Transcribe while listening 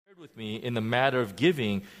with me in the matter of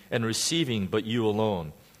giving and receiving, but you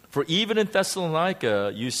alone. For even in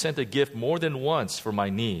Thessalonica, you sent a gift more than once for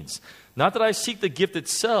my needs. Not that I seek the gift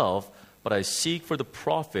itself, but I seek for the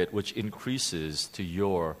profit which increases to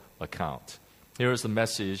your account. Here is the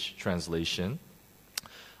Message translation.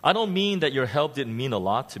 I don't mean that your help didn't mean a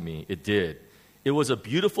lot to me. It did. It was a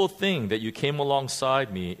beautiful thing that you came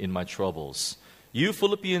alongside me in my troubles. You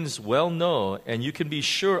Philippians well know, and you can be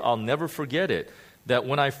sure I'll never forget it, that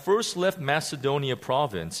when I first left Macedonia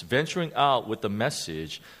province, venturing out with the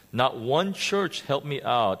message, not one church helped me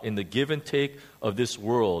out in the give and take of this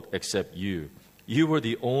world except you. You were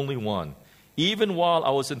the only one. Even while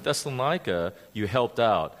I was in Thessalonica, you helped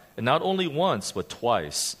out, and not only once, but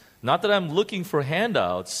twice. Not that I'm looking for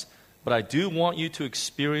handouts, but I do want you to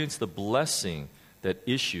experience the blessing that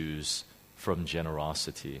issues from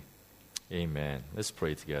generosity. Amen. Let's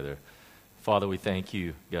pray together. Father, we thank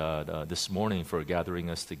you, God, this morning for gathering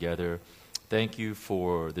us together. Thank you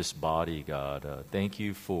for this body, God. Thank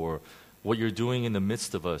you for what you're doing in the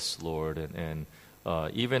midst of us, Lord. And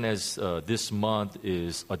even as this month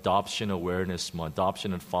is Adoption Awareness Month,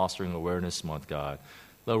 Adoption and Fostering Awareness Month, God,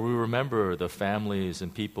 Lord, we remember the families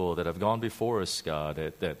and people that have gone before us, God,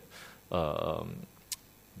 that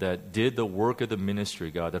did the work of the ministry,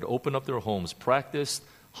 God, that opened up their homes, practiced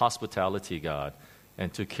hospitality, God,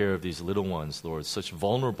 and took care of these little ones, Lord, such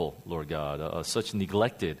vulnerable, Lord God, such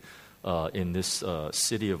neglected in this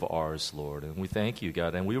city of ours, Lord. And we thank you,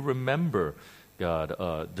 God, and we remember,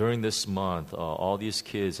 God, during this month, all these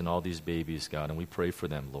kids and all these babies, God, and we pray for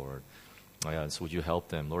them, Lord. God, so would you help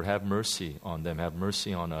them? Lord, have mercy on them. Have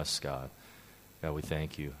mercy on us, God. God, we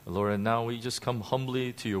thank you. Lord, and now we just come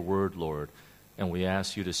humbly to your word, Lord, and we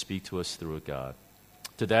ask you to speak to us through it, God.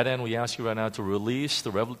 To that end, we ask you right now to release the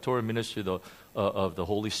revelatory ministry of the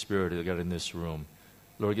Holy Spirit that got in this room.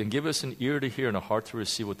 Lord, again, give us an ear to hear and a heart to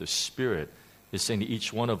receive what the Spirit is saying to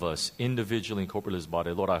each one of us, individually and corporately as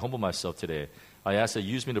body. Lord, I humble myself today. I ask that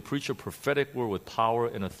you use me to preach a prophetic word with power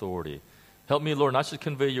and authority. Help me, Lord, not just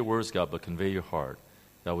convey your words, God, but convey your heart.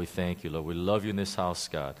 God, we thank you, Lord. We love you in this house,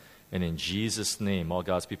 God. And in Jesus' name, all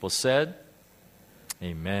God's people said,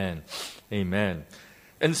 amen. Amen.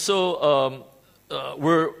 And so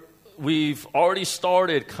we've already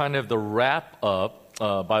started kind of the wrap-up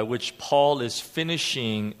by which Paul is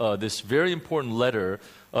finishing this very important letter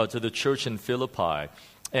to the church in Philippi.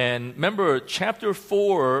 And remember, chapter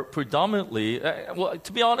 4 predominantly,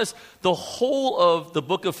 to be honest, the whole of the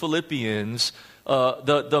book of Philippians,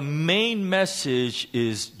 the main message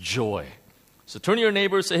is joy. So turn to your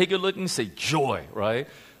neighbor, say, hey, good looking, say joy, right?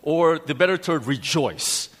 Or the better term,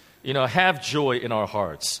 rejoice. Have joy in our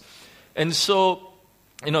hearts. And so,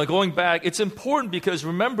 going back, it's important because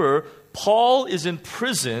remember, Paul is in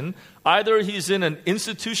prison. Either he's in an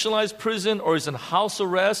institutionalized prison or he's in house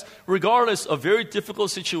arrest. Regardless, a very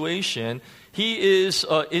difficult situation. He is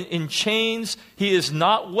in chains. He is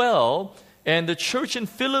not well. And the church in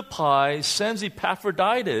Philippi sends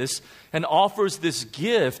Epaphroditus and offers this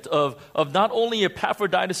gift of not only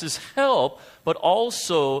Epaphroditus' help, but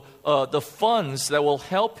also the funds that will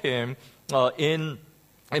help him in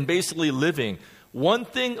basically living. One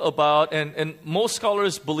thing about, and most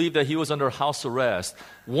scholars believe that he was under house arrest.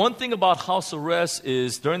 One thing about house arrest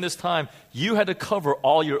is during this time, you had to cover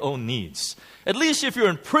all your own needs. At least if you're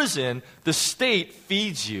in prison, the state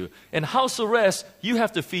feeds you. In house arrest, you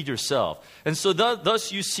have to feed yourself. And so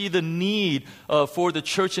thus you see the need for the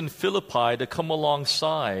church in Philippi to come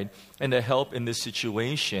alongside and to help in this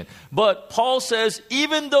situation. But Paul says,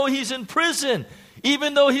 even though he's in prison,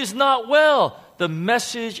 even though he's not well, the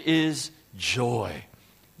message is joy.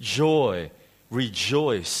 Joy.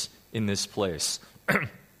 Rejoice in this place.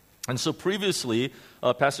 And so previously,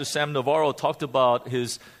 Pastor Sam Navarro talked about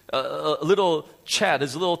his little chat,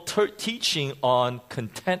 his little teaching on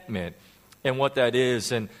contentment and what that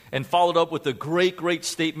is, and followed up with a great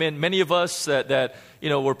statement. Many of us that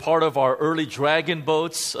were part of our early Dragon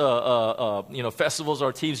Boats, festivals,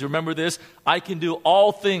 our teams, remember this? I can do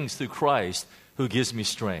all things through Christ who gives me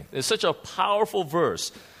strength. It's such a powerful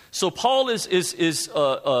verse. So Paul is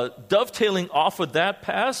dovetailing off of that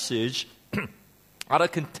passage out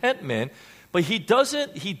of contentment, but he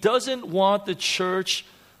doesn't want the church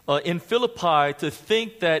in Philippi to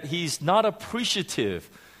think that he's not appreciative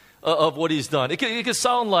of what he's done. It could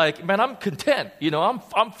sound like, man, I'm content.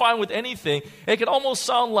 I'm fine with anything. It could almost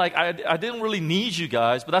sound like I didn't really need you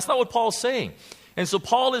guys, but that's not what Paul's saying. And so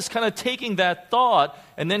Paul is kind of taking that thought,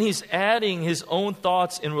 and then he's adding his own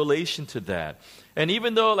thoughts in relation to that. And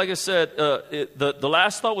even though, like I said, the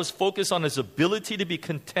last thought was focused on his ability to be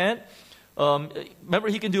content, remember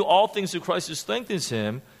he can do all things through Christ who strengthens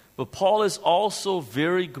him, But Paul is also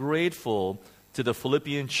very grateful to the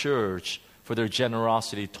Philippian church for their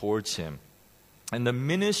generosity towards him. And the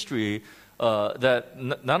ministry that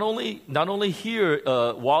not only here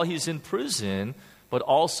while he's in prison, but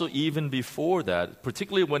also even before that,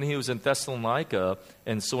 particularly when he was in Thessalonica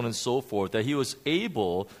and so on and so forth, that he was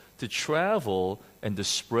able to travel and to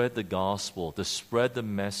spread the gospel, to spread the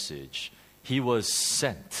message. He was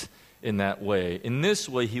sent in that way. In this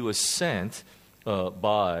way, he was sent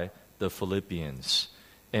by the Philippians.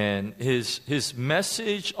 And his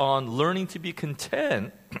message on learning to be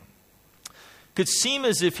content could seem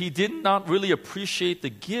as if he did not really appreciate the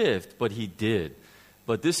gift, but he did.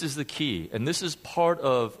 But this is the key, and this is part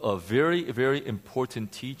of a very, very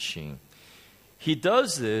important teaching. He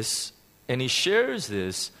does this, and he shares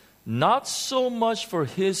this, not so much for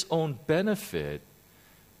his own benefit,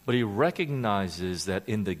 but he recognizes that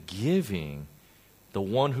in the giving, the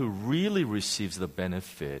one who really receives the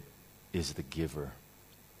benefit is the giver.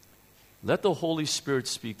 Let the Holy Spirit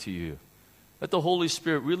speak to you. Let the Holy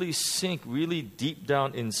Spirit really sink really deep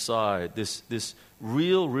down inside this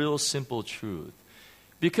real simple truth.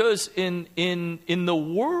 Because in the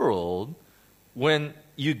world, when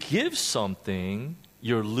you give something,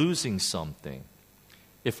 you're losing something.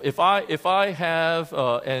 If I have,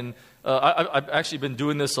 I've actually been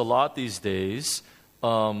doing this a lot these days.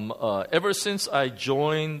 Ever since I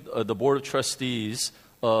joined the board of trustees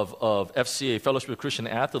of FCA, Fellowship of Christian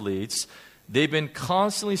Athletes, they've been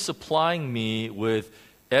constantly supplying me with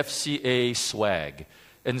FCA swag.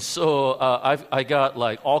 And so I got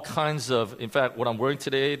like all kinds of, in fact, what I'm wearing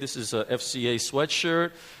today, this is a FCA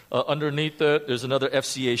sweatshirt. Underneath it, there's another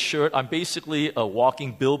FCA shirt. I'm basically a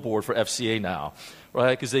walking billboard for FCA now,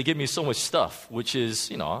 right? Because they give me so much stuff, which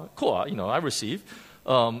is, cool, I receive.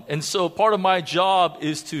 And so part of my job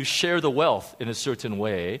is to share the wealth in a certain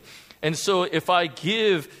way. And so if I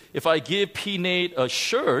give P. Nate a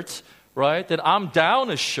shirt, right, then I'm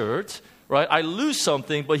down a shirt, right? I lose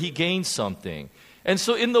something, but he gains something. And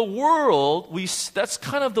so in the world, that's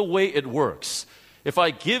kind of the way it works. If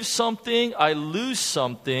I give something, I lose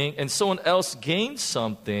something, and someone else gains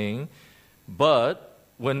something. But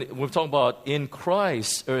when we're talking about in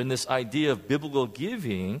Christ, or in this idea of biblical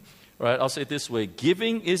giving, right, I'll say it this way.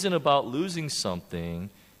 Giving isn't about losing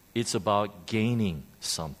something. It's about gaining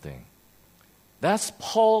something. That's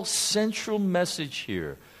Paul's central message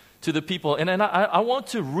here to the people. And I want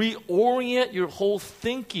to reorient your whole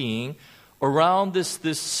thinking around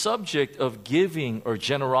this subject of giving or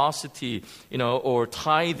generosity, or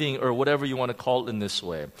tithing or whatever you want to call it in this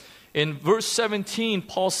way. In verse 17,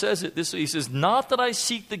 Paul says it this way. He says, not that I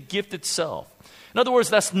seek the gift itself. In other words,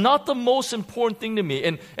 that's not the most important thing to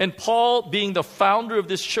me. And Paul, being the founder of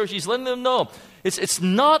this church, he's letting them know, it's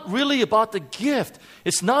not really about the gift.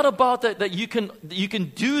 It's not about that you can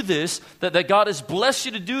do this, that God has blessed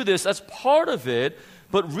you to do this. That's part of it.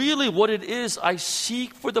 But really what it is, I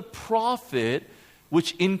seek for the profit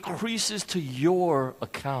which increases to your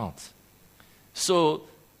account. So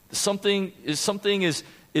something is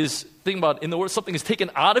think about, in the word, something is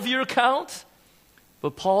taken out of your account.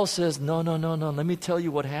 But Paul says, no. Let me tell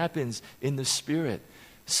you what happens in the Spirit.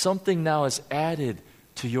 Something now is added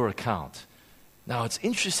to your account. Now, it's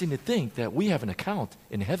interesting to think that we have an account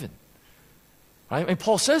in heaven. Right? And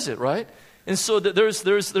Paul says it, right? And so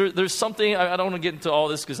there's something, I don't want to get into all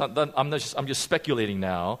this because I'm just speculating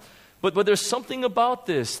now. But there's something about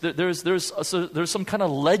this. There's some kind of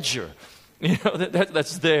ledger,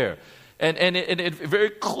 that's there. And it very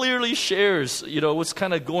clearly shares, what's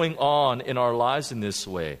kind of going on in our lives in this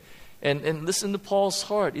way. And listen to Paul's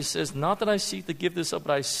heart. He says, not that I seek to give this up,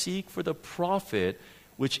 but I seek for the profit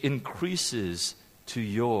which increases to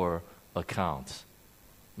your account.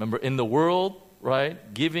 Remember, in the world,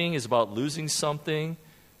 right, giving is about losing something,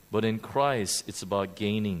 but in Christ, it's about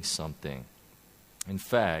gaining something. In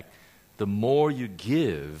fact, the more you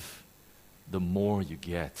give, the more you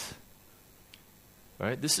get.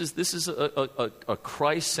 Right? This is a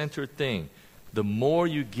Christ-centered thing. The more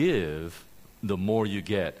you give, the more you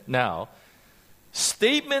get. Now,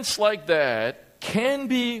 statements like that can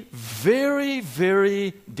be very,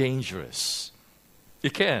 very dangerous.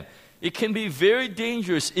 It can. It can be very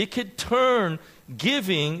dangerous. It could turn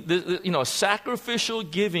giving, sacrificial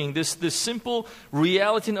giving, this simple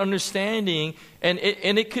reality and understanding, and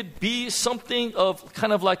it could be something of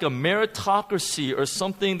kind of like a meritocracy or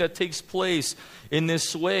something that takes place in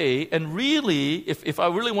this way. And really, if I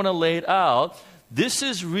really want to lay it out, this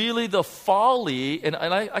is really the folly, and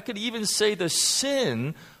I could even say the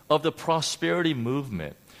sin of the prosperity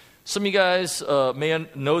movement. Some of you guys may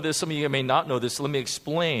know this, some of you may not know this. So let me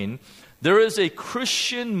explain. There is a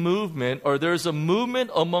Christian movement, or there's a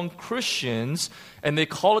movement among Christians, and they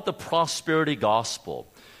call it the prosperity gospel.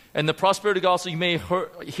 And the prosperity gospel, you may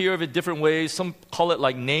hear of it different ways. Some call it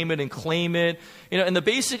like name it and claim it. And the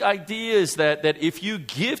basic idea is that if you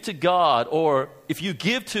give to God, or if you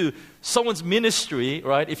give to someone's ministry,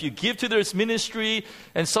 right? If you give to their ministry,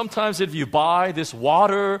 and sometimes if you buy this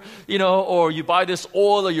water, or you buy this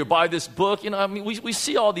oil, or you buy this book, we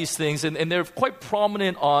see all these things, and they're quite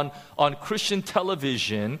prominent on Christian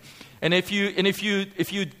television. And if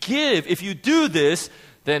you do this,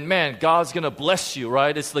 then man, God's going to bless you,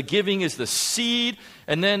 right? It's the giving is the seed,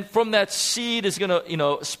 and then from that seed is going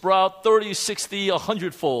to, sprout 30, 60,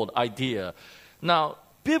 100-fold idea. Now,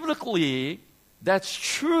 biblically, that's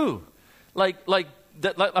true.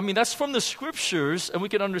 That's from the scriptures, and we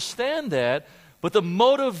can understand that, but the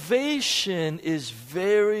motivation is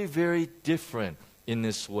very, very different in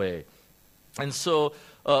this way. And so,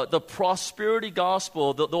 the prosperity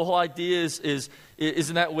gospel, the whole idea is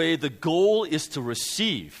in that way, the goal is to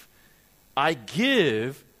receive. I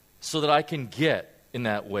give so that I can get in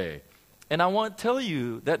that way. And I want to tell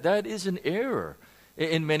you that is an error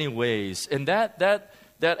in many ways. And that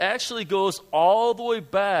actually goes all the way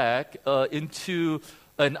back into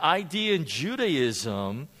an idea in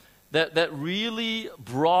Judaism that really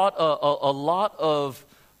brought a lot of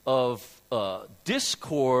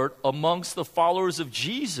discord amongst the followers of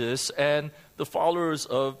Jesus and the followers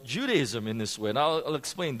of Judaism in this way. And I'll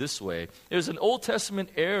explain this way. There's an Old Testament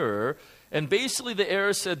error, and basically the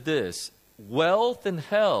error said this: wealth and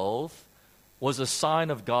health was a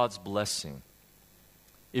sign of God's blessing.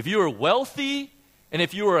 If you were wealthy and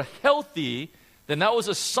if you were healthy, then that was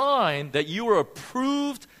a sign that you were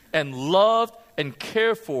approved and loved and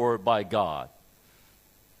cared for by God.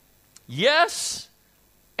 Yes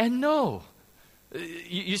and no.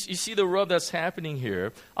 You see the rub that's happening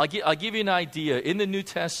here. I'll give you an idea. In the New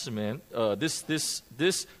Testament,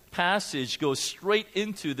 this passage goes straight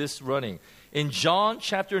into this running. In John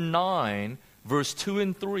chapter 9, verse 2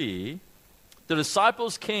 and 3, the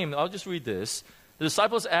disciples came. I'll just read this. The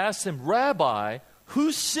disciples asked him, "Rabbi,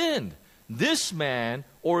 who sinned, this man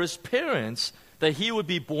or his parents, that he would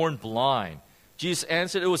be born blind?" Jesus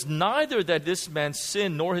answered, "It was neither that this man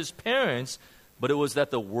sinned nor his parents, but it was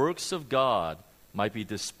that the works of God might be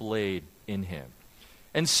displayed in him."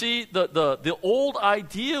 And see, the old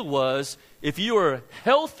idea was, if you are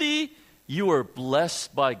healthy, you are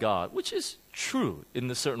blessed by God, which is true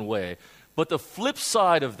in a certain way. But the flip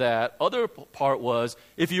side of that other part was,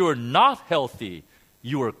 if you are not healthy,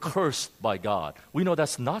 you are cursed by God. We know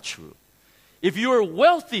that's not true. If you are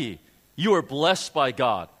wealthy, you are blessed by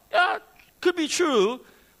God. Yeah, could be true,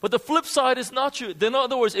 but the flip side is not true. In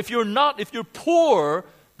other words, if you're poor,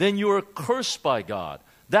 then you are cursed by God.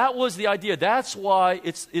 That was the idea. That's why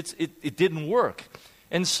it didn't work.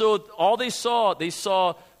 And so all they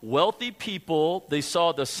saw wealthy people, they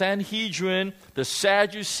saw the Sanhedrin, the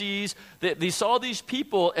Sadducees, they saw these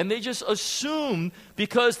people, and they just assumed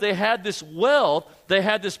because they had this wealth, they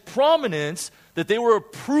had this prominence, that they were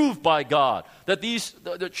approved by God, that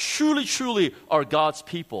truly, truly are God's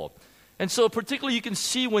people. And so particularly you can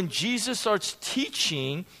see when Jesus starts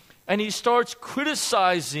teaching, and he starts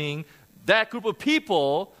criticizing that group of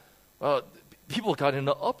people, people got in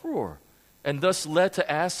an uproar, and thus led to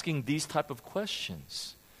asking these type of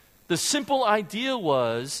questions. The simple idea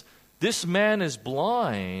was, this man is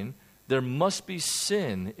blind, there must be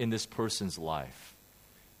sin in this person's life.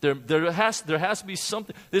 There has to be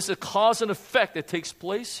something. There's a cause and effect that takes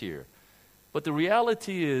place here. But the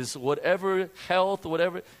reality is, whatever health,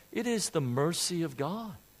 whatever, it is the mercy of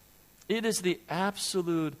God. It is the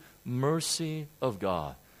absolute mercy of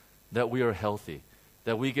God that we are healthy,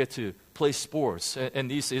 that we get to play sports.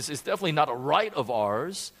 And it's definitely not a right of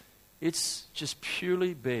ours. It's just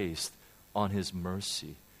purely based on His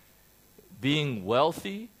mercy. Being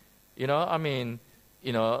wealthy,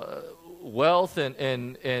 wealth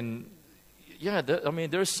and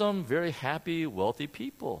there's some very happy, wealthy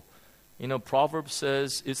people. Proverbs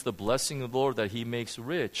says it's the blessing of the Lord that He makes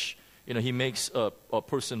rich. He makes a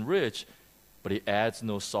person rich, but He adds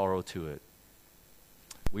no sorrow to it.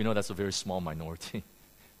 We know that's a very small minority.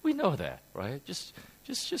 We know that, right? Just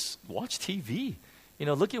watch TV.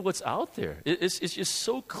 Look at what's out there. It's just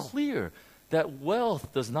so clear that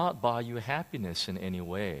wealth does not buy you happiness in any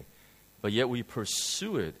way, but yet we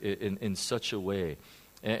pursue it in such a way,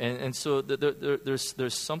 and so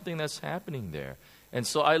there's something that's happening there. And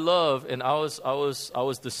so I love, and I was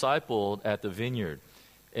discipled at the Vineyard,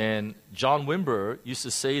 and John Wimber used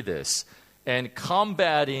to say this, and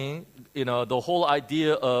combating the whole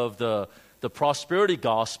idea of the the prosperity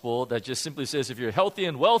gospel that just simply says if you're healthy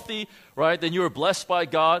and wealthy, right, then you're blessed by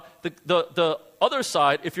God. The other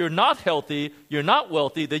side, if you're not healthy, you're not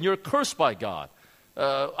wealthy, then you're cursed by God.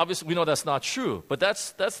 Obviously, we know that's not true, but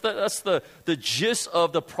that's the gist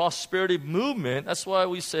of the prosperity movement. That's why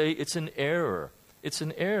we say it's an error. It's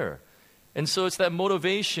an error. And so it's that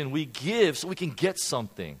motivation we give so we can get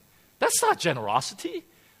something. That's not generosity.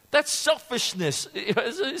 That's selfishness.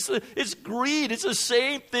 It's greed. It's the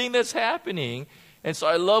same thing that's happening. And so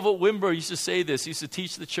I love what Wimber used to say this. He used to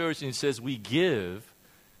teach the church, and he says, we give,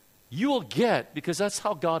 you will get, because that's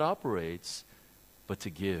how God operates, but to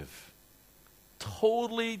give.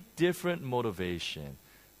 Totally different motivation.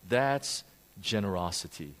 That's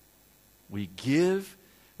generosity. We give,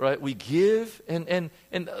 right? We give, and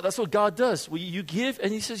that's what God does. You give,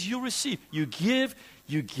 and he says you receive. You give,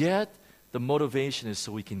 you get. The motivation is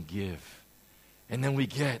so we can give. And then we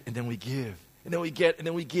get, and then we give. And then we get, and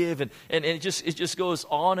then we give. And it just goes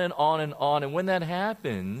on and on and on. And when that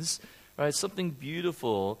happens, right, something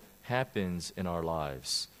beautiful happens in our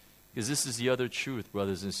lives. Because this is the other truth,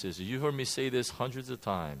 brothers and sisters. You heard me say this hundreds of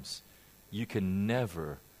times. You can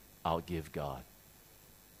never outgive God.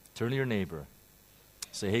 Turn to your neighbor.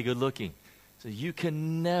 Say, hey, good looking. Say, you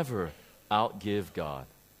can never outgive God.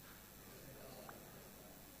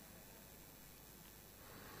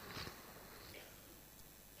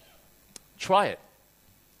 Try it.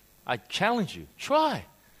 I challenge you. Try.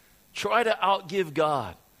 Try to outgive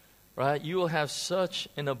God. Right? You will have such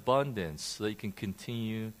an abundance so that you can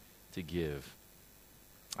continue to give.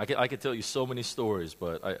 I could tell you so many stories,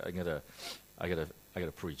 but I gotta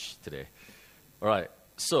preach today. All right.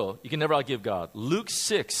 So you can never outgive God. Luke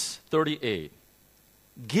 6:38.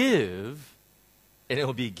 Give, and it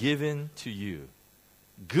will be given to you.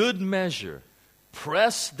 Good measure,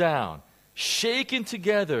 pressed down, shaken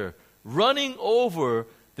together, running over,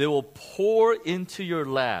 they will pour into your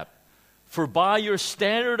lap. For by your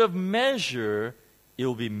standard of measure, it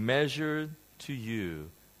will be measured to you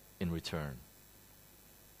in return.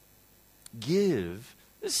 Give.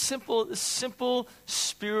 This simple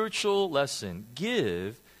spiritual lesson.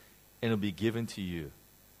 Give, and it will be given to you.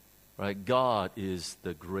 Right? God is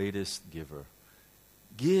the greatest giver.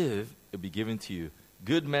 Give, it will be given to you.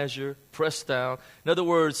 Good measure, pressed down. In other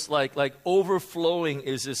words, like overflowing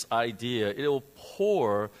is this idea. It will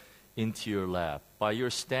pour into your lap. By your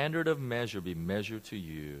standard of measure, be measured to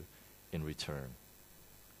you in return.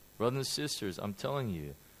 Brothers and sisters, I'm telling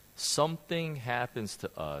you, something happens to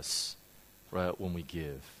us, right, when we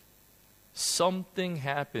give. Something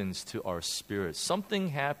happens to our spirit. Something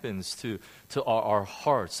happens to our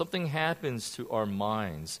hearts. Something happens to our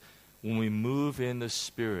minds when we move in the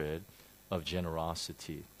spirit of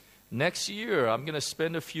generosity. Next year, I'm going to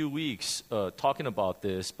spend a few weeks talking about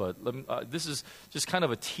this, but this is just kind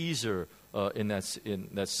of a teaser in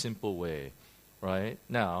that simple way, right?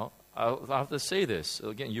 Now, I'll have to say this.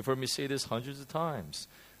 Again, you've heard me say this hundreds of times.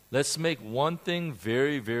 Let's make one thing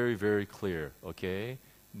very, very, very clear, okay?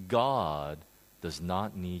 God does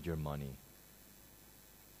not need your money.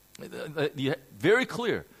 Very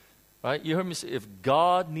clear, right? You heard me say, if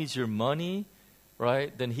God needs your money,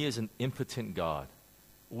 right, then he is an impotent God.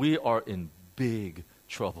 We are in big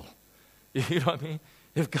trouble. You know what I mean?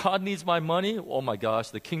 If God needs my money, oh my gosh,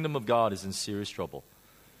 the kingdom of God is in serious trouble.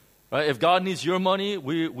 Right? If God needs your money,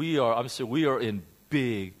 we are in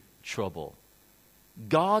big trouble.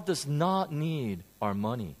 God does not need our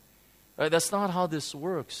money. Right? That's not how this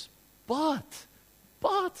works. But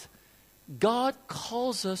God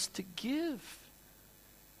calls us to give.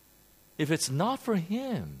 If it's not for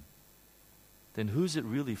him, then who's it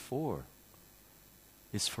really for?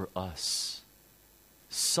 It's for us.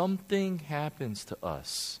 Something happens to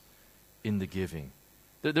us in the giving.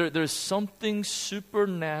 There's something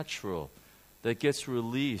supernatural that gets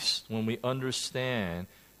released when we understand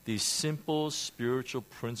these simple spiritual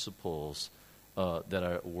principles that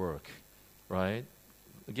are at work, right?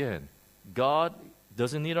 Again, God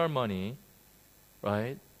doesn't need our money,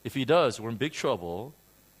 right? If he does, we're in big trouble,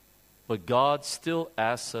 but God still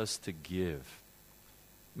asks us to give.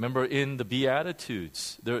 Remember, in the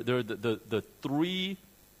Beatitudes, there are the three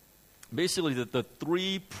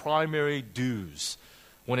primary do's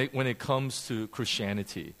when it comes to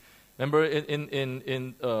Christianity. Remember,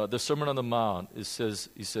 in the Sermon on the Mount, he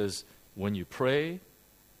says, when you pray,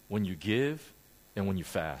 when you give, and when you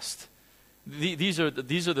fast. These are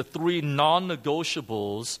the three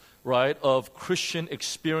non-negotiables, right, of Christian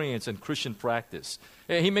experience and Christian practice.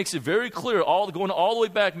 And he makes it very clear, going all the way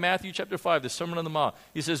back, Matthew chapter 5, the Sermon on the Mount.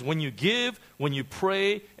 He says, when you give, when you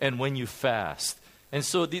pray, and when you fast. And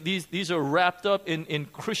so these are wrapped up in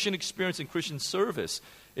Christian experience and Christian service.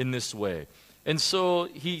 in this way. And so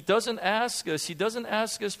he doesn't ask us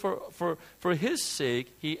for his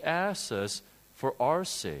sake, he asks us for our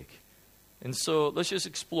sake. And so let's just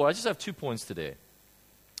explore. I just have 2 points today.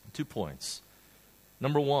 2 points.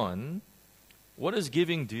 Number one, what does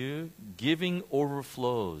giving do? Giving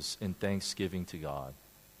overflows in thanksgiving to God.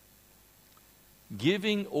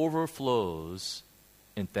 Giving overflows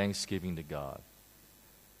in thanksgiving to God.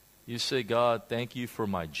 You say, God, thank you for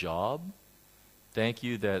my job. Thank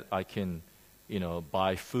you that I can,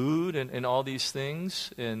 buy food and all these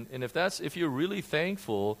things. And if you're really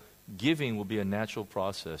thankful, giving will be a natural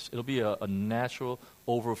process. It'll be a natural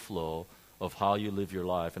overflow of how you live your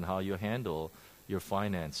life and how you handle your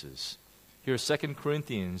finances. Here's 2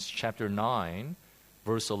 Corinthians chapter 9,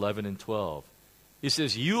 verse 11 and 12. He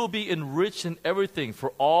says, you will be enriched in everything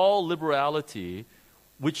for all liberality,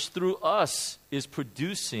 which through us is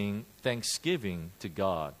producing thanksgiving to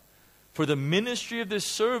God. For the ministry of this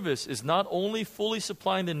service is not only fully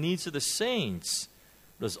supplying the needs of the saints,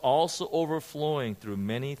 but is also overflowing through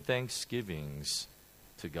many thanksgivings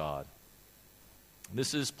to God.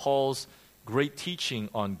 This is Paul's great teaching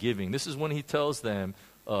on giving. This is when he tells them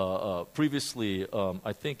previously,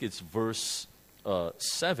 I think it's verse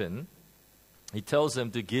 7, he tells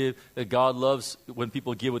them to give, that God loves when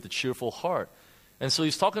people give with a cheerful heart. And so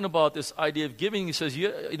he's talking about this idea of giving. He says, you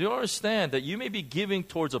don't understand that you may be giving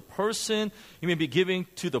towards a person, you may be giving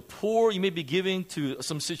to the poor, you may be giving to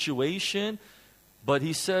some situation, but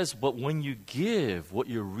he says, but when you give, what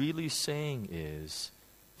you're really saying is,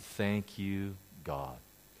 thank you, God.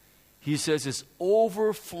 He says it's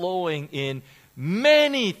overflowing in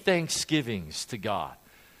many thanksgivings to God.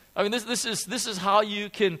 I mean, this is how you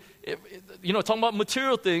can, talking about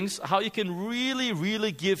material things, how you can really,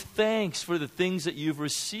 really give thanks for the things that you've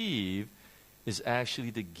received is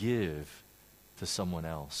actually to give to someone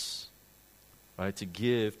else, right? To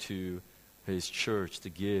give to his church, to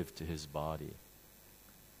give to his body.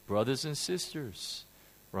 Brothers and sisters,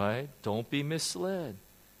 right? Don't be misled.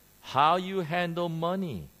 How you handle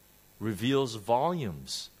money reveals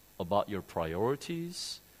volumes about your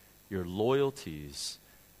priorities, your loyalties,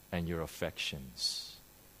 and your affections.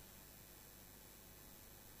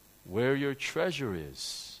 Where your treasure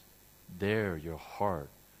is, there your heart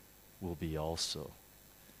will be also.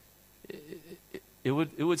 It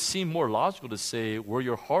would seem more logical to say where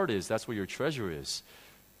your heart is, that's where your treasure is.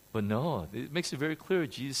 But no, it makes it very clear.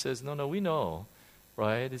 Jesus says, no, we know,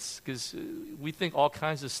 right? It's because we think all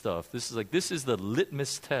kinds of stuff. This is the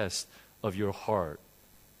litmus test of your heart,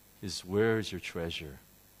 is where is your treasure,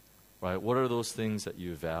 right? What are those things that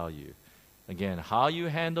you value? Again, how you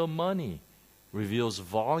handle money reveals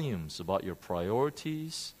volumes about your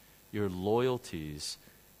priorities, your loyalties,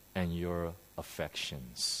 and your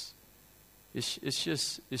affections. It's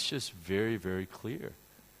just very, very clear.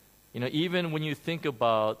 Even when you think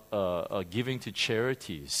about giving to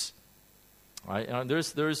charities, right? And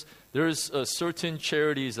there's certain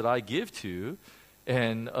charities that I give to,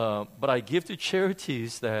 but I give to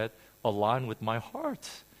charities that align with my heart.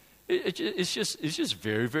 It's just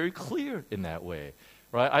very, very clear in that way,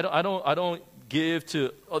 right? I don't give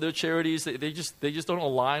to other charities. They just don't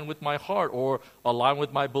align with my heart or align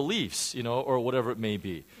with my beliefs, or whatever it may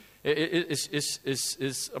be. There's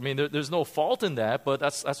no fault in that, but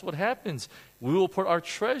that's what happens. We will put our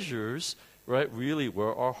treasures, right, really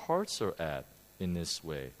where our hearts are at in this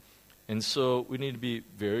way. And so we need to be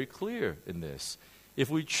very clear in this.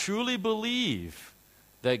 If we truly believe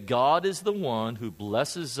that God is the one who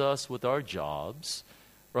blesses us with our jobs,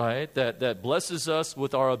 right, that blesses us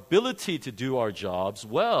with our ability to do our jobs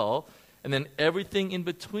well, and then everything in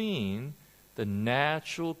between, the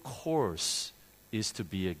natural course is to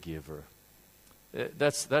be a giver.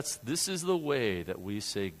 This is the way that we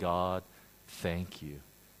say, God, thank you.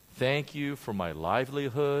 Thank you for my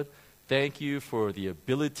livelihood. Thank you for the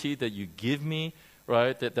ability that you give me,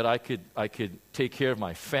 right? That I could take care of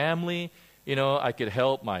my family. I could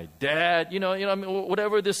help my dad.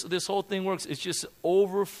 Whatever this whole thing works, it's just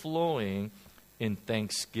overflowing in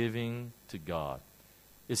thanksgiving to God.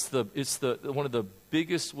 It's the one of the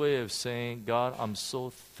biggest way of saying, God, I'm so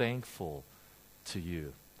thankful to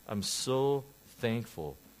you. I'm so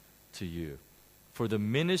thankful to you. For the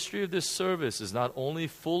ministry of this service is not only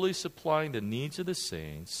fully supplying the needs of the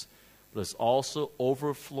saints, but it's also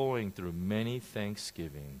overflowing through many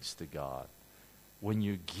thanksgivings to God. When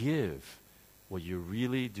you give, what you're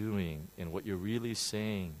really doing and what you're really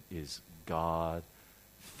saying is, God,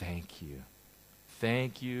 thank you.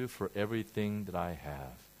 Thank you for everything that I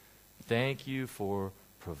have. Thank you for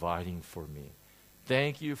providing for me.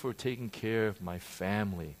 Thank you for taking care of my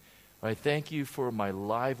family, Right? Thank you for my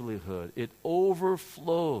livelihood. It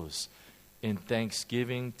overflows in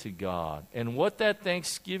thanksgiving to God. And what that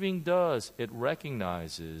thanksgiving does, it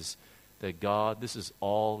recognizes that God, this is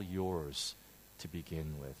all yours to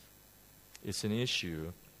begin with. It's an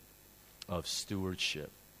issue of stewardship.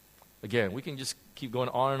 Again, we can just keep going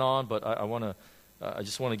on and on, but I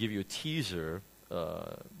just want to give you a teaser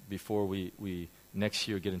before we next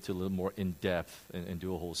year get into a little more in-depth and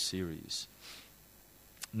do a whole series.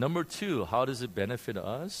 Number 2, how does it benefit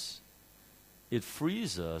us? It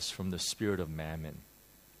frees us from the spirit of mammon.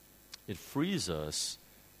 It frees us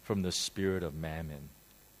from the spirit of mammon.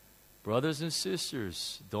 Brothers and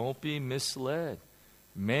sisters, don't be misled.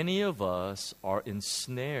 Many of us are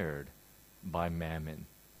ensnared by mammon.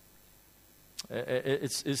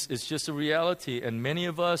 It's just a reality, and many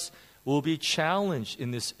of us will be challenged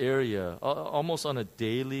in this area almost on a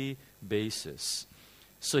daily basis.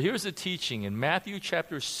 So here's the teaching in Matthew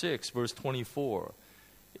chapter 6, verse 24.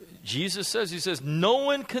 Jesus says, no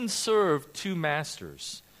one can serve two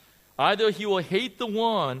masters. Either he will hate the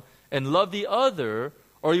one and love the other,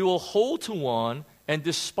 or he will hold to one and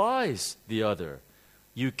despise the other.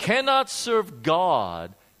 You cannot serve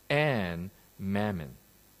God and mammon.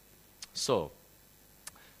 So,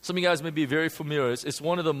 some of you guys may be very familiar. It's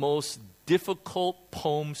one of the most difficult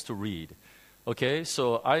poems to read. Okay,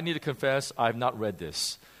 so I need to confess, I've not read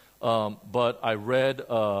this. But I read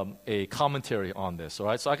a commentary on this, all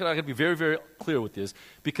right? So I can be very, very clear with this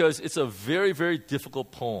because it's a very, very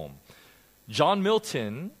difficult poem. John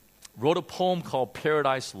Milton wrote a poem called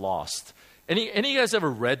Paradise Lost. Any of you guys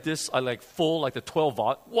ever read this? The 12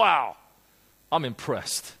 volume. Wow, I'm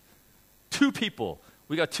impressed. 2 people.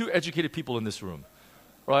 We got 2 educated people in this room,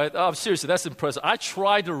 right? Seriously, that's impressive. I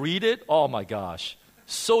tried to read it. Oh my gosh,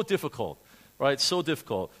 so difficult, right? So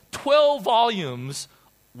difficult. 12 volumes.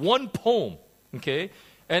 1 poem, okay?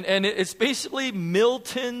 And it's basically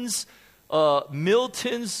Milton's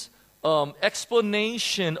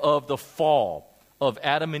explanation of the fall of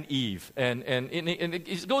Adam and Eve. And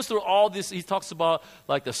it goes through all this. He talks about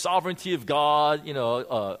like the sovereignty of God,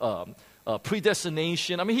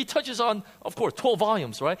 predestination. I mean, he touches on, of course, 12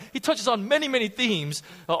 volumes, right? He touches on many, many themes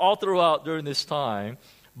all throughout during this time.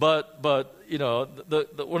 But one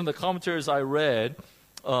of the commentaries I read,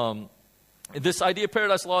 this idea of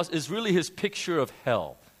paradise lost is really his picture of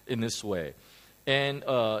hell in this way. And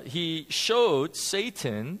he showed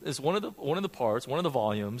Satan, is one of the parts, one of the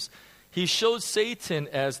volumes, he showed Satan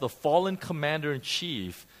as the fallen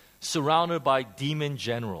commander-in-chief surrounded by demon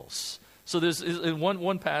generals. So there's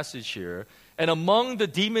one passage here. And among the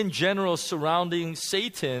demon generals surrounding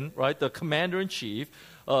Satan, right, the commander-in-chief,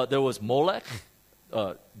 there was Molech,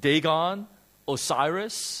 Dagon,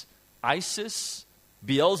 Osiris, Isis,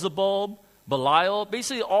 Beelzebub, Belial,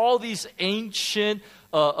 basically all these ancient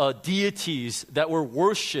deities that were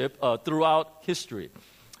worshipped throughout history.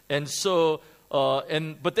 And so,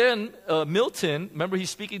 but then Milton, remember he's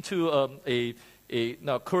speaking to a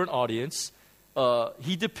now current audience,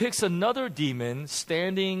 he depicts another demon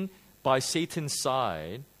standing by Satan's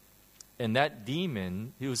side, and that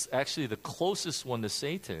demon, he was actually the closest one to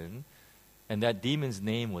Satan, and that demon's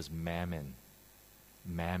name was Mammon.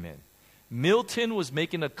 Mammon. Milton was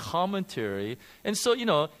making a commentary. And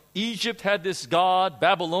so, Egypt had this god,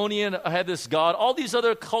 Babylonian had this god, all these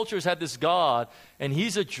other cultures had this god, and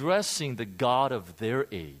he's addressing the god of their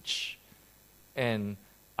age. And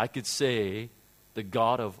I could say the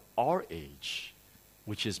god of our age,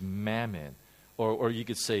 which is Mammon, or you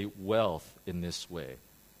could say wealth in this way.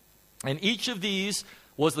 And each of these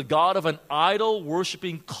was the god of an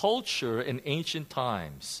idol-worshiping culture in ancient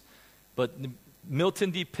times. But Milton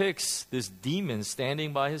depicts this demon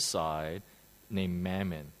standing by his side named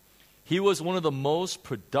Mammon. He was one of the most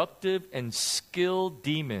productive and skilled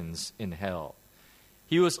demons in hell.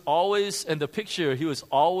 He was always, and the picture, he was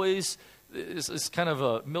always, it's kind of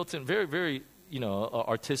a Milton, very, very,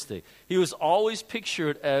 artistic. He was always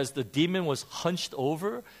pictured as the demon was hunched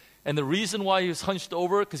over. And the reason why he was hunched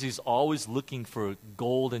over, because he's always looking for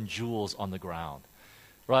gold and jewels on the ground.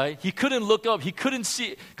 Right? He couldn't look up. He couldn't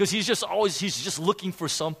see, because he's just looking for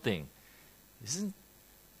something.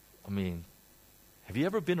 Have you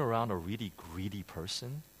ever been around a really greedy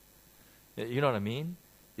person? You know what I mean?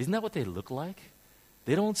 Isn't that what they look like?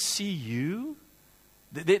 They don't see you.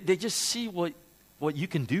 They just see what you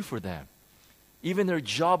can do for them. Even their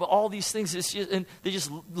job, all these things, and they're just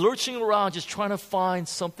lurching around, just trying to find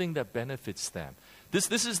something that benefits them.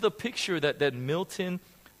 This is the picture that Milton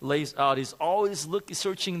lays out. He's always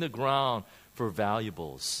searching the ground for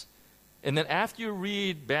valuables. And then after you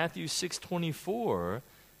read Matthew 6:24,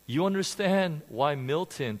 you understand why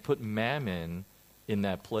Milton put Mammon in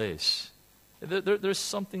that place. There's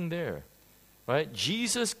something there, right?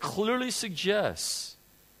 Jesus clearly suggests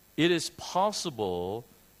it is possible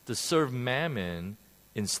to serve mammon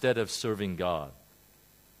instead of serving God.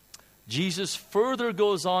 Jesus further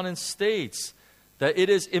goes on and states that it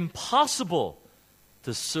is impossible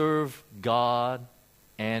to serve God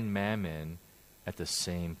and mammon at the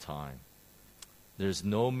same time. There's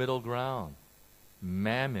no middle ground.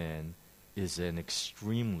 Mammon is an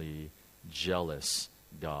extremely jealous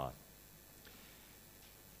God.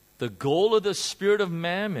 The goal of the spirit of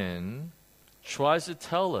mammon tries to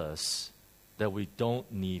tell us that we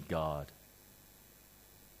don't need God.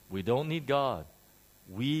 We don't need God.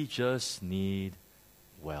 We just need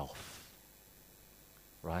wealth.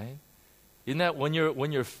 Right? Isn't that when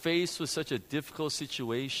you're faced with such a difficult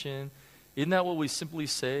situation, isn't that what we simply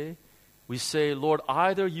say? We say, Lord,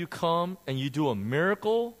 either you come and you do a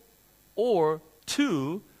miracle, or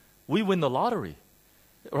two, we win the lottery.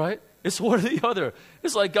 Right? It's one or the other.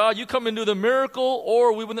 It's like, God, you come and do the miracle,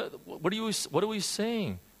 or we win the... What are we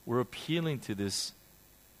saying? We're appealing to this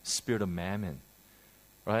spirit of mammon.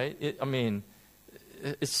 Right?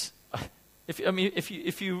 If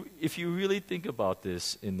you really think about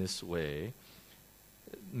this in this way,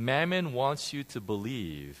 mammon wants you to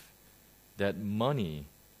believe that money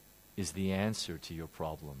is the answer to your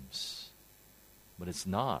problems. But it's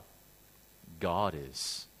not. God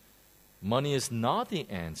is. Money is not the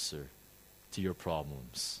answer to your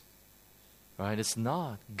problems. Right? It's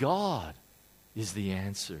not. God is the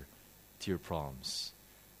answer to your problems.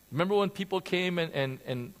 Remember when people came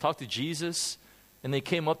and talked to Jesus, and they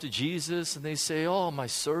came up to Jesus and they say, oh, my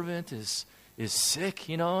servant is sick,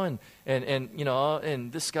 and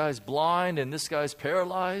this guy's blind and this guy's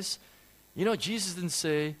paralyzed. Jesus didn't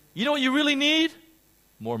say, you know what you really need?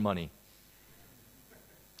 More money.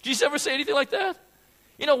 Did Jesus ever say anything like that?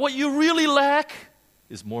 What you really lack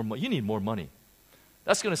is more money. You need more money.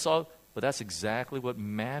 That's going to solve, but that's exactly what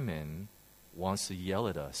mammon wants to yell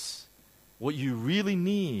at us. What you really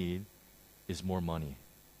need is more money.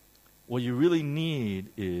 What you really need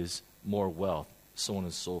is more wealth, so on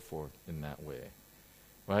and so forth in that way.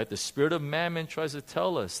 Right? The spirit of mammon tries to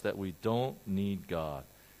tell us that we don't need God.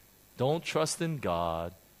 Don't trust in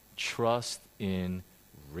God, trust in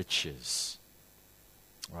riches.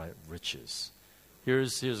 Right? Riches.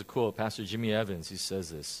 Here's a quote, Pastor Jimmy Evans, he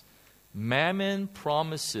says this: mammon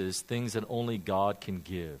promises things that only God can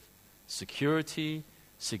give: security,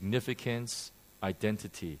 significance,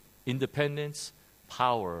 identity, independence,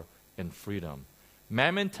 power, and freedom.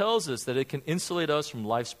 Mammon tells us that it can insulate us from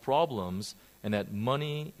life's problems and that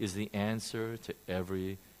money is the answer to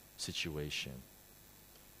every situation.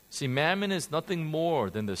 See, mammon is nothing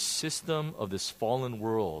more than the system of this fallen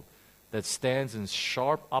world that stands in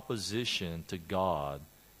sharp opposition to God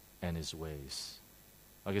and His ways.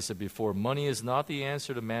 Like I said before, money is not the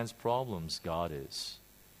answer to man's problems. God is.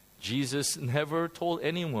 Jesus never told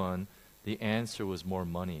anyone the answer was more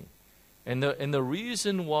money. And the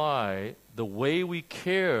reason why the way we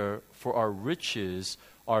care for our riches,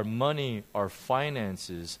 our money, our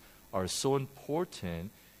finances are so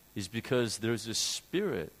important is because there's a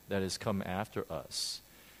spirit that has come after us.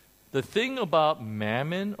 The thing about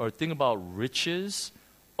mammon, or thing about riches,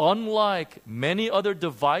 unlike many other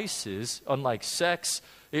devices, unlike sex,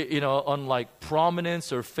 unlike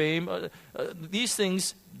prominence or fame, these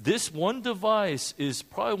things, this one device is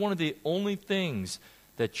probably one of the only things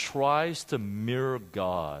that tries to mirror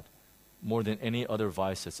God more than any other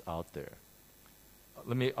vice that's out there.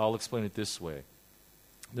 I'll explain it this way.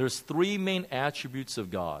 There's three main attributes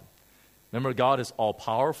of God. Remember, God is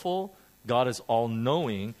all-powerful, God is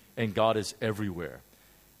all-knowing, and God is everywhere.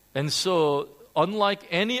 And so, unlike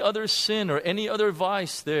any other sin or any other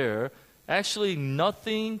vice there, actually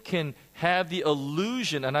nothing can have the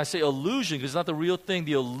illusion, and I say illusion because it's not the real thing,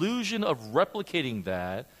 the illusion of replicating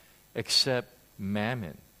that except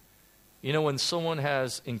mammon. When someone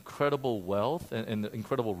has incredible wealth and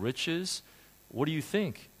incredible riches, what do you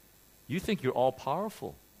think? You think you're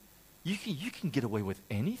all-powerful. You can get away with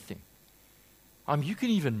anything. You can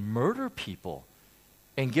even murder people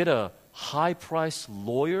and get a high-priced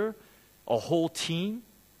lawyer, a whole team,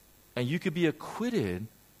 and you could be acquitted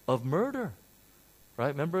of murder. Right?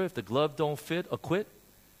 Remember, if the glove don't fit, acquit.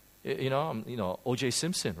 O.J.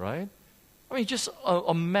 Simpson, right? Just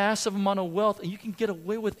a massive amount of wealth, and you can get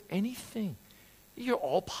away with anything. You're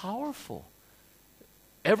all-powerful.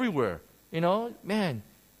 Everywhere.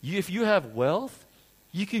 If you have wealth,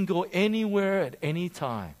 you can go anywhere at any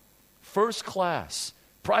time. First class,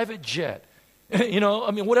 private jet,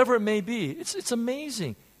 whatever it may be. It's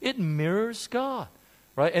amazing. It mirrors God,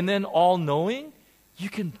 right? And then all-knowing, You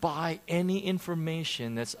can buy any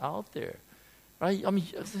information that's out there, right? I mean,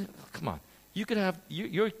 come on. You could have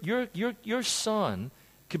your son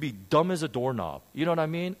could be dumb as a doorknob. You know what I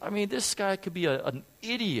mean? I mean, this guy could be an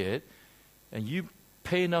idiot, and you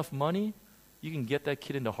pay enough money, you can get that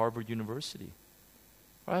kid into Harvard University,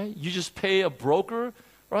 right? You just pay a broker,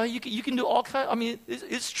 right? You can do all kinds. I mean,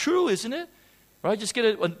 it's true, isn't it? Right?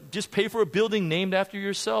 Just pay for a building named after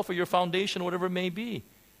yourself or your foundation, whatever it may be.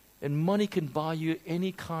 And money can buy you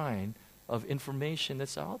any kind of information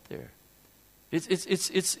that's out there.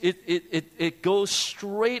 It goes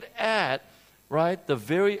straight at, right, the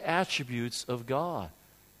very attributes of God.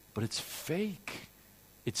 But it's fake.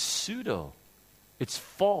 It's pseudo. It's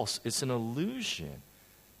false. It's an illusion.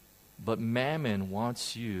 But Mammon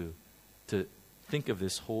wants you to think of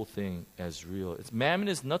this whole thing as real. Mammon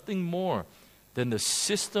is nothing more than the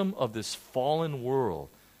system of this fallen world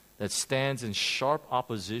that stands in sharp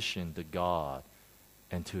opposition to God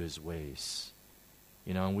and to his ways.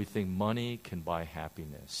 You know, and we think money can buy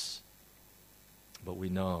happiness. But we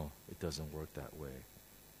know it doesn't work that way.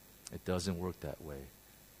 It doesn't work that way.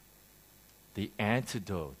 The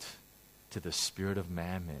antidote to the spirit of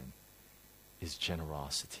mammon is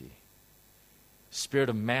generosity. Spirit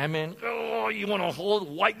of mammon, oh, you want to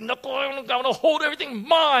hold white knuckle? I want to hold everything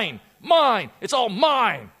mine. It's all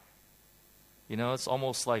mine. You know, it's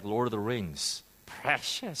almost like Lord of the Rings.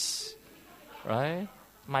 Precious, right?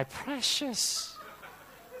 My precious.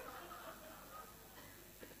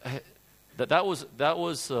 That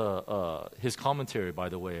was his commentary, by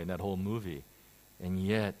the way, in that whole movie. And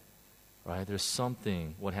yet, right, there's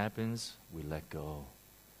something. What happens? We let go.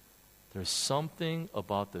 There's something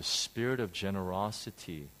about the spirit of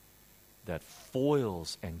generosity that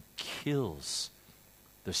foils and kills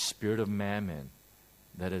the spirit of mammon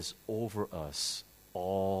that is over us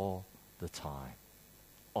all the time.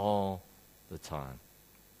 All the time.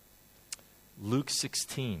 Luke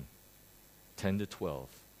 16, 10 to 12.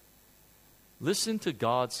 Listen to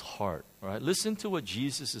God's heart, right? Listen to what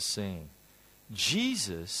Jesus is saying.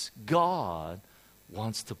 Jesus, God,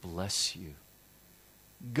 wants to bless you.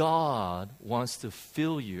 God wants to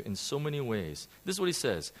fill you in so many ways. This is what he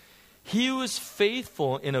says. He who is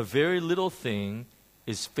faithful in a very little thing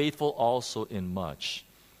is faithful also in much.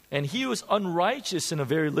 And he who is unrighteous in a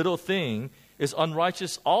very little thing is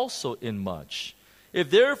unrighteous also in much.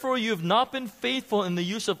 If therefore you have not been faithful in the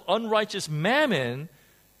use of unrighteous mammon,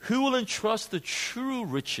 who will entrust the true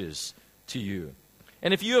riches to you?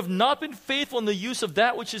 And if you have not been faithful in the use of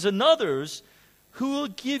that which is another's, who will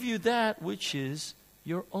give you that which is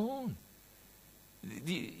your own?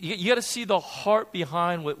 You got to see the heart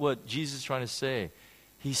behind what Jesus is trying to say.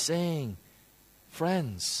 He's saying,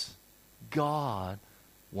 friends, God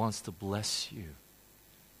wants to bless you.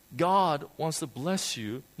 God wants to bless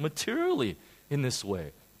you materially in this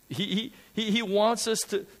way. He wants us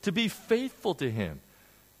to be faithful to him.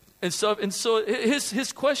 And so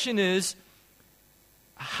his question is,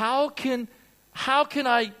 how can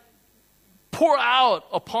I pour out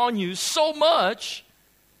upon you so much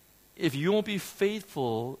if you won't be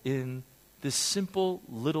faithful in this simple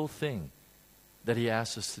little thing that he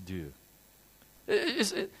asks us to do?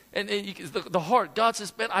 The heart, God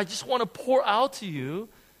says, man, I just want to pour out to you,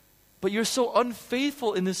 but you're so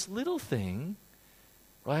unfaithful in this little thing,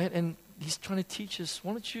 right? And he's trying to teach us,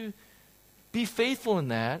 why don't you be faithful in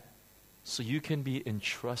that so you can be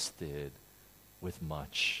entrusted with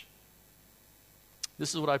much.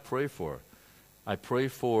 This is what I pray for. I pray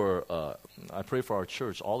for our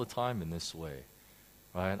church all the time in this way,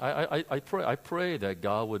 right? I pray that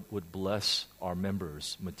God would bless our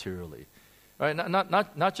members materially, right?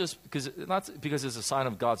 Not just because it's a sign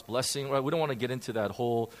of God's blessing, right? We don't want to get into that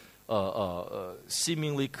whole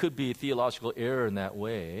seemingly could be theological error in that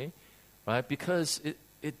way, right? Because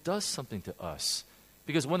it does something to us.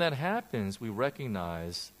 Because when that happens, we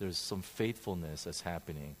recognize there's some faithfulness that's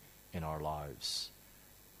happening in our lives.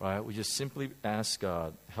 Right? We just simply ask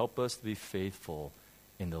God, help us to be faithful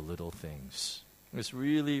in the little things. It's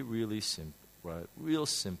really, really simple, right? Real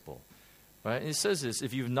simple. Right? And it says this,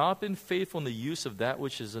 if you've not been faithful in the use of that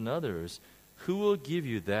which is another's, who will give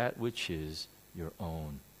you that which is your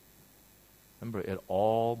own? Remember, it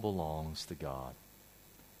all belongs to God.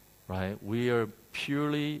 Right? We are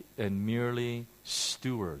purely and merely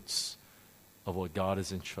stewards of what God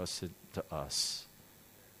has entrusted to us.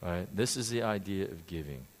 Right? This is the idea of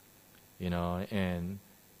giving. You know, and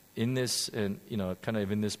in this, and you know, kind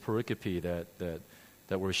of in this pericope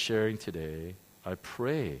that we're sharing today, I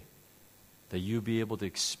pray that you be able to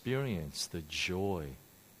experience the joy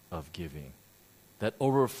of giving that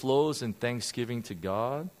overflows in thanksgiving to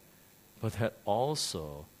God, but that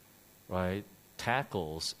also, right,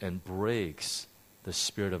 tackles and breaks the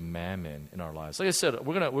spirit of mammon in our lives. Like I said,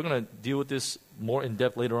 we're gonna deal with this more in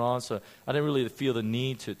depth later on, so I didn't really feel the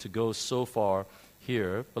need to go so far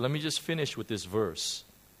here. But let me just finish with this verse.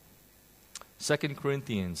 2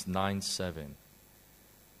 Corinthians 9:7.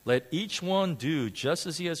 Let each one do just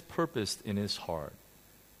as he has purposed in his heart,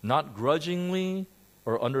 not grudgingly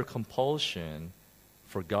or under compulsion,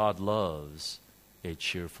 for God loves a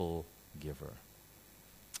cheerful giver.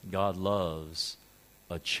 God loves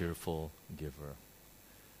a cheerful giver.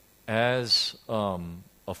 As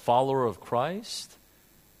a follower of Christ,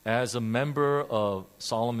 as a member of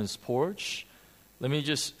Solomon's Porch, let me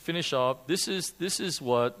just finish off. This is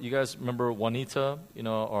what, you guys remember Juanita,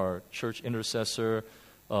 our church intercessor,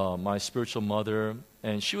 my spiritual mother,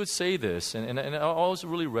 and she would say this, and it always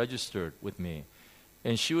really registered with me.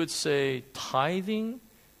 And she would say, tithing,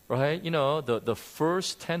 right? The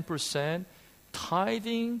first 10%,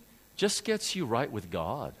 tithing just gets you right with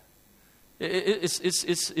God.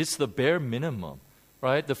 It's the bare minimum,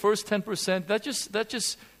 right? The first 10%, that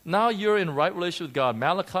just now you're in right relationship with God.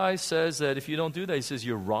 Malachi says that if you don't do that, he says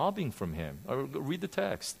you're robbing from Him. Read the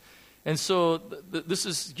text. And so this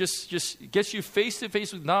is just gets you face to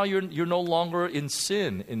face with, now you're no longer in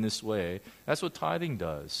sin in this way. That's what tithing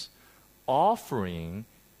does. Offering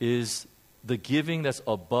is the giving that's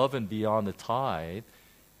above and beyond the tithe.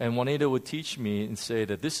 And Juanita would teach me and say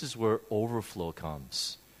that this is where overflow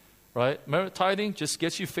comes. Right? Remember, tithing just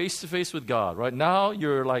gets you face to face with God. Right now,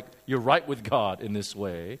 you're right with God in this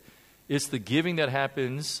way. It's the giving that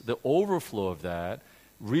happens, the overflow of that,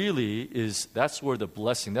 really that's where the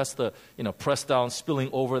blessing, that's the pressed down, spilling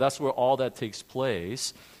over, that's where all that takes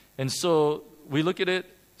place. And so we look at it.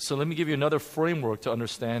 So let me give you another framework to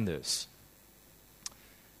understand this.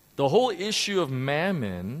 The whole issue of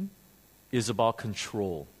mammon is about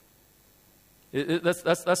control.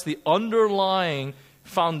 That's the underlying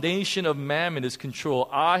foundation of mammon, is control.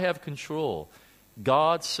 I have control.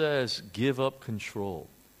 God says, give up control.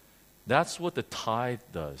 That's what the tithe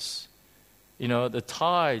does. The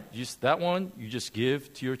tithe, that one, you just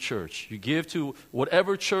give to your church. You give to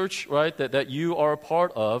whatever church, right, that you are a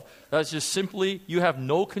part of. That's just simply, you have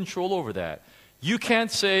no control over that. You can't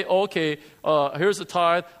say, okay, here's the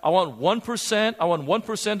tithe. I want 1%. I want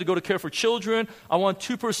 1% to go to care for children. I want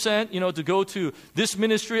 2%, to go to this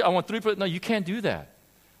ministry. I want 3%. No, you can't do that.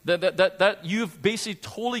 That you've basically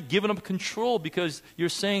totally given up control, because you're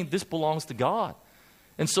saying this belongs to God.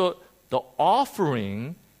 And so the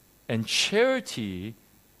offering and charity,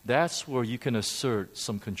 that's where you can assert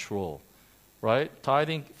some control, right?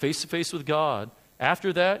 Tithing face to face with God.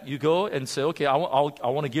 After that, you go and say, okay, I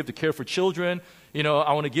want to give to care for children.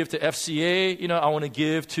 I want to give to FCA. I want to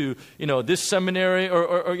give to this seminary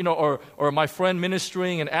or my friend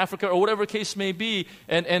ministering in Africa, or whatever the case may be.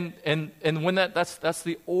 And when that's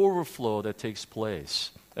the overflow that takes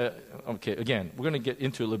place. Okay, again, we're going to get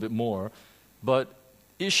into it a little bit more, but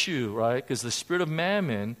issue, right? Because the spirit of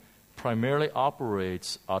mammon primarily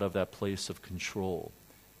operates out of that place of control.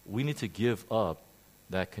 We need to give up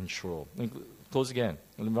that control. Close again.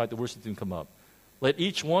 I'll invite the worship team to come up. Let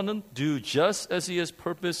each one do just as he has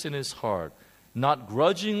purpose in his heart, not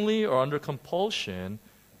grudgingly or under compulsion,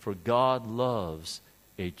 for God loves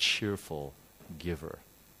a cheerful giver.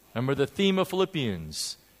 Remember the theme of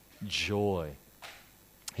Philippians, joy.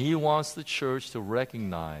 He wants the church to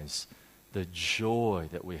recognize the joy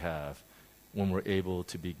that we have when we're able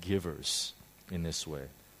to be givers in this way.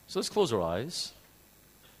 So let's close our eyes.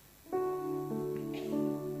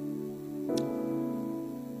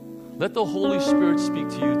 Let the Holy Spirit speak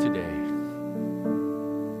to you today.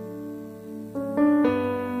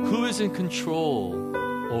 Who is in control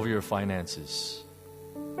over your finances?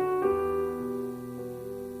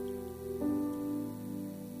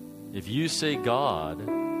 If you say God,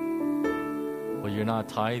 but you're not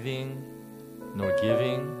tithing nor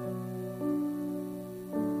giving,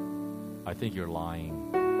 I think you're lying.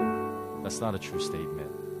 That's not a true statement.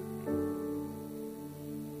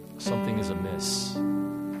 Something is amiss.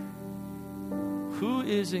 Who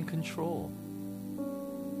is in control?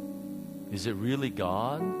 Is it really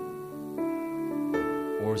God?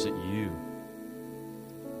 Or is it you?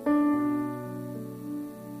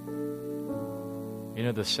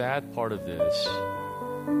 The sad part of this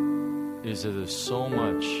is that there's so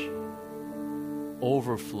much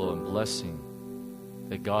overflow and blessing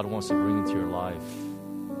that God wants to bring into your life,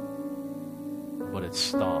 but it's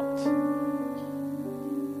stopped.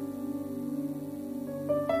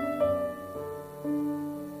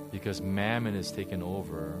 Because mammon is taken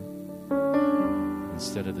over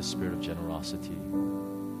instead of the spirit of generosity.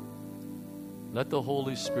 Let the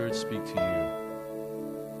Holy Spirit speak to you.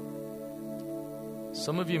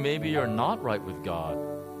 Some of you maybe are not right with God,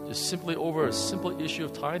 just simply over a simple issue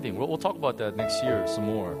of tithing. We'll talk about that next year some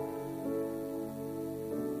more.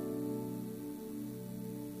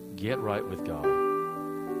 Get right with God.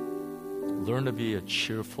 Learn to be a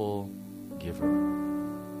cheerful giver.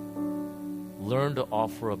 Learn to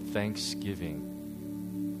offer up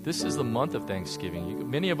thanksgiving. This is the month of Thanksgiving.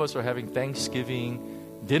 Many of us are having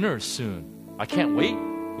Thanksgiving dinner soon. I can't wait,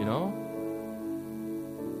 you know.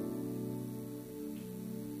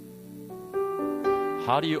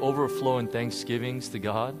 How do you overflow in thanksgivings to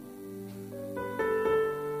God?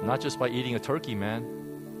 Not just by eating a turkey, man.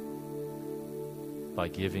 By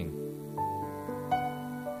giving.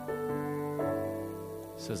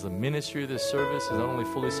 It says the ministry of this service is not only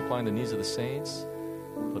fully supplying the needs of the saints,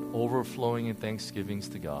 but overflowing in thanksgivings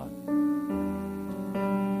to God.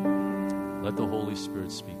 Let the Holy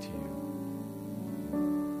Spirit speak to you.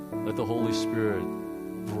 Let the Holy Spirit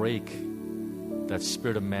break that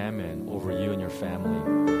spirit of mammon over you and your family.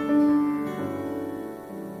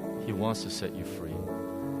 He wants to set you free.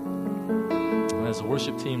 And as the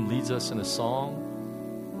worship team leads us in a song,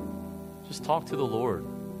 just talk to the Lord.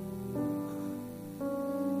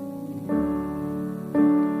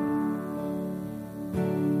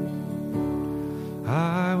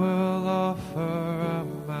 I will offer up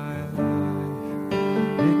my life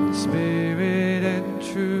in spirit and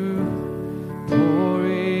truth,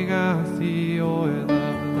 pouring out the oil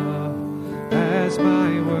of love as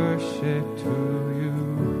my worship to you.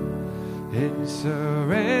 In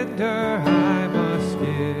surrender I must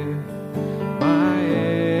give my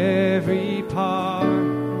every part.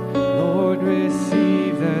 Lord,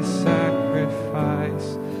 receive the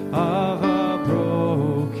sacrifice of a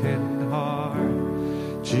broken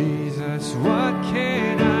heart. Jesus, what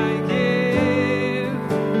can I give?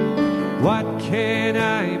 What can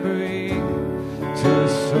I bring to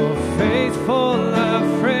so faithful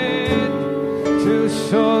a friend, to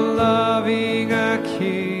so loving a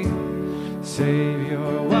King?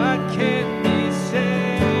 Savior, what can be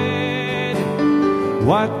said?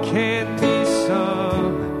 What can be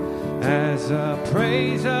sung as a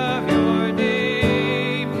praise of your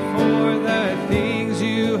name for the things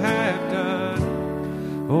you have done?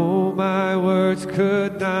 Oh, my words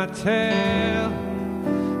could not tell,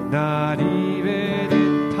 not even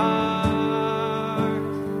in part,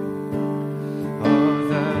 of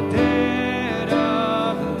the debt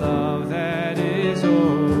of love that is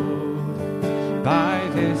owed by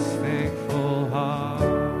this thankful heart.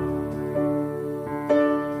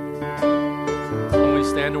 When we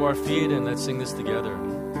stand to our feet and let's sing this together.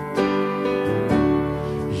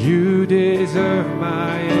 You deserve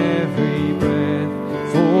my every breath,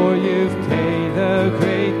 for you've paid the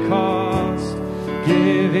great cost,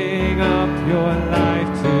 giving up your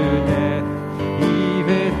life to death,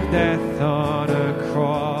 even death on a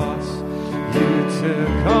cross. You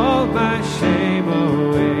took all my shame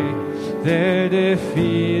away, there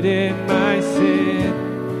defeated my sin,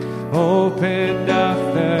 opened up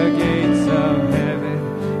the gates of heaven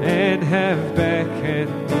and have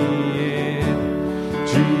beckoned me in.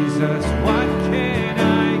 Jesus, what can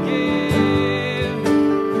I give?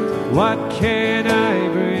 What can I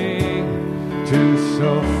bring to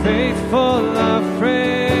so faithful a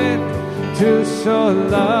friend, to so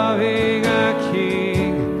loving a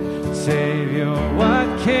King? Savior, what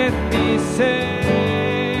can be said?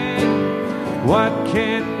 What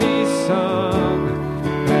can be sung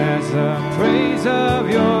as a praise of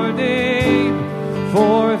your name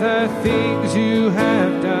for the things you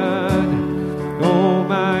have done? Oh,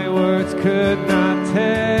 my words could not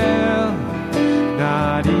tell,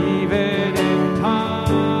 not even in part,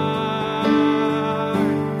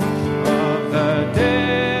 of the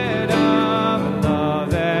debt of love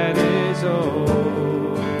that is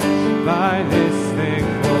owed by this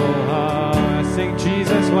thankful heart. Sing,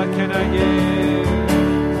 Jesus, what can I give?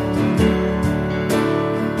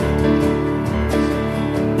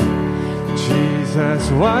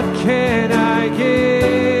 Jesus, what can I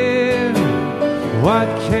give? What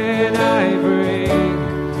can I bring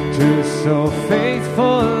to so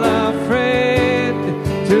faithful a friend,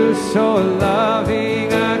 to so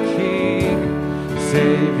loving a King?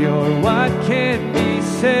 Savior, what can be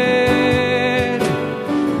said?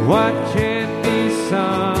 What can be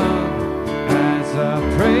sung as a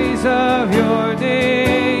praise of your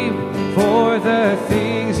name for the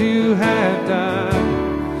things you have done?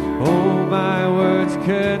 Oh, my words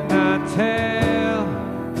could not tell,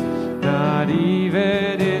 not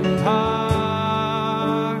even in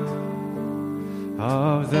part,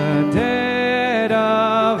 of the debt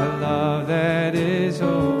of love that is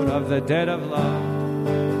owed, of the debt of love,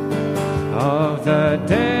 of the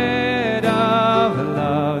debt of love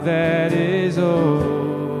is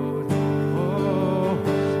owed. Oh,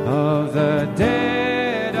 of the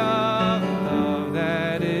debt of love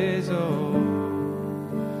that is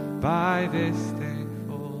owed by this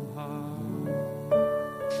thankful heart.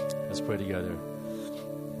 Let's pray together.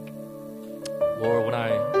 Lord, when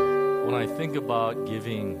I think about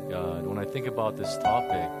giving, God, when I think about this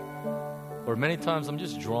topic, Lord, many times I'm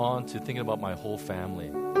just drawn to thinking about my whole family.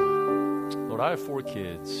 Lord, I have 4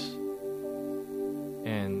 kids.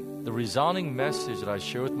 And the resounding message that I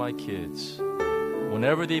share with my kids,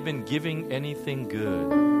 whenever they've been giving anything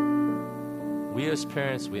good, we as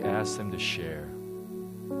parents, we ask them to share.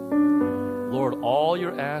 Lord, all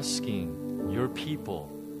you're asking your people,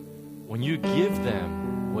 when you give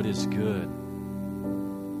them what is good,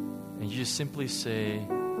 and you just simply say,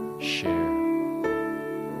 share.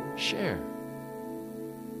 Share.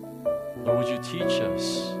 Lord, would you teach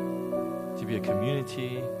us to be a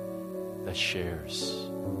community that shares?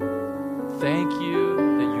 Thank you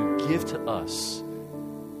that you give to us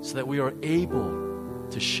so that we are able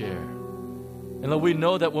to share. And Lord, we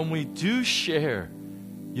know that when we do share,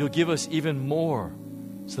 you'll give us even more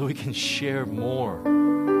so that we can share more.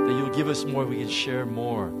 That you'll give us more, we can share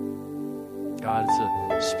more. God, it's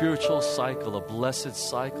a spiritual cycle, a blessed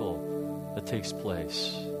cycle that takes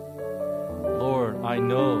place. Lord, I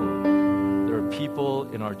know there are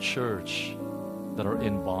people in our church that are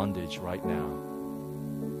in bondage right now.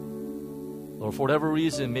 Lord, for whatever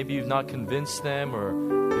reason, maybe you've not convinced them or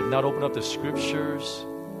they've not opened up the scriptures,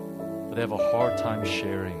 but they have a hard time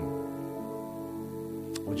sharing.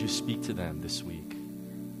 Would you speak to them this week?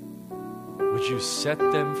 Would you set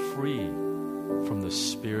them free from the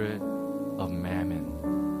spirit of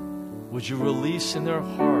mammon? Would you release in their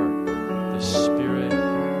heart the spirit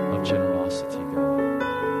of generosity,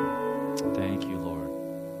 God? Thank you, Lord.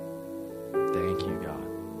 Thank you, God.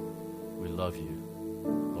 We love you.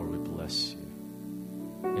 Lord, we bless you.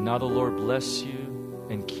 And now the Lord bless you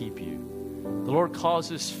and keep you. The Lord cause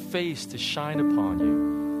His face to shine upon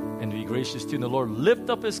you and to be gracious to you. And the Lord lift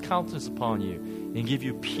up His countenance upon you and give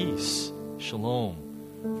you peace, shalom,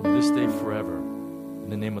 from this day forever. In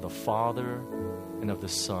the name of the Father and of the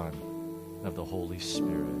Son and of the Holy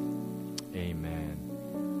Spirit. Amen.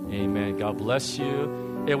 Amen. God bless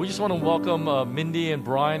you. Hey, we just want to welcome Mindy and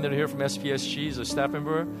Brian that are here from SPSG as a staff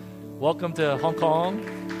member. Welcome to Hong Kong.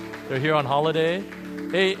 They're here on holiday.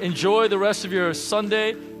 Hey, enjoy the rest of your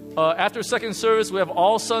Sunday. After second service, we have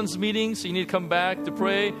all sons meetings, so you need to come back to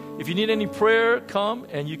pray. If you need any prayer, come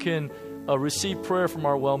and you can receive prayer from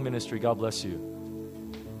our well ministry. God bless you.